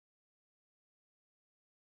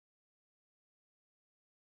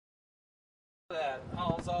That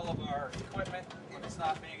hauls all of our equipment when it's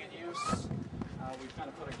not being in use. We've kind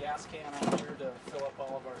of put a gas can on here to fill up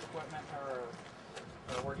all of our equipment,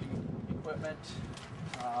 our working equipment.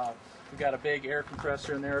 We've got a big air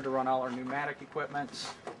compressor in there to run all our pneumatic equipment.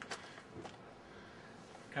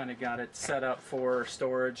 Kind of got it set up for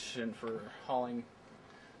storage and for hauling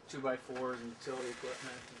 2x4s and utility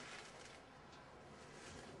equipment.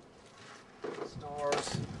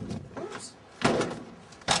 Doors. Oops.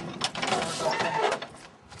 Doors open.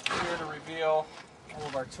 Here to reveal all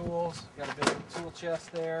of our tools. Got a big tool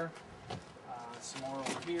chest there. Some more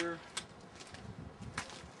over here.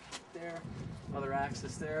 There. Other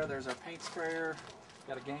access there. There's our paint sprayer.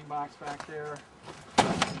 Got a game box back there.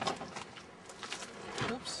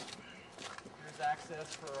 Oops. Here's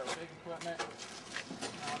access for our big equipment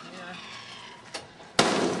down here.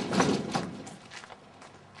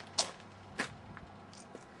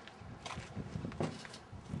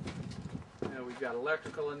 We've got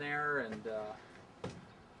electrical in there and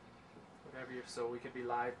whatever, so we could be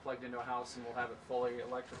live plugged into a house and we'll have it fully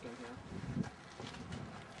electric in here.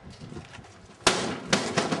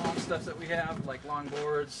 Long stuff that we have, like long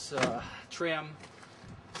boards, trim,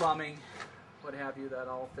 plumbing, what have you, that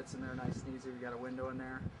all fits in there nice and easy. We got a window in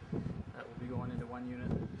there that will be going into one unit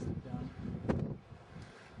done.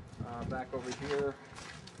 Back over here,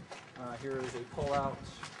 here is a pull-out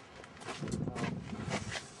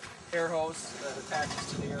air hose that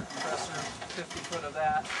attaches to the air compressor. 50 foot of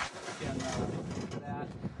that.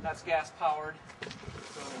 That's gas powered.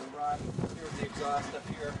 So we run. Here's the exhaust up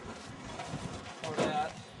here for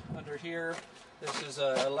that. Under here, this is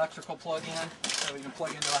an electrical plug-in that we can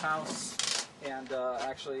plug into a house and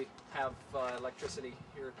actually have electricity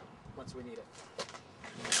here once we need it.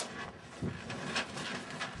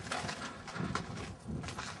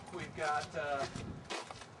 We've got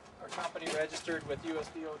our company registered with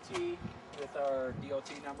USDOT with our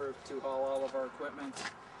DOT number to haul all of our equipment,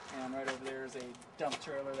 and right over there is a dump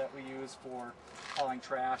trailer that we use for hauling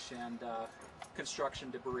trash and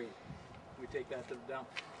construction debris. We take that to the dump.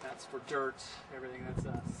 That's for dirt, everything. That's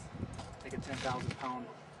like a 10,000 pound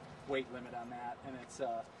weight limit on that, and it's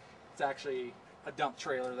actually a dump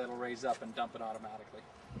trailer that'll raise up and dump it automatically.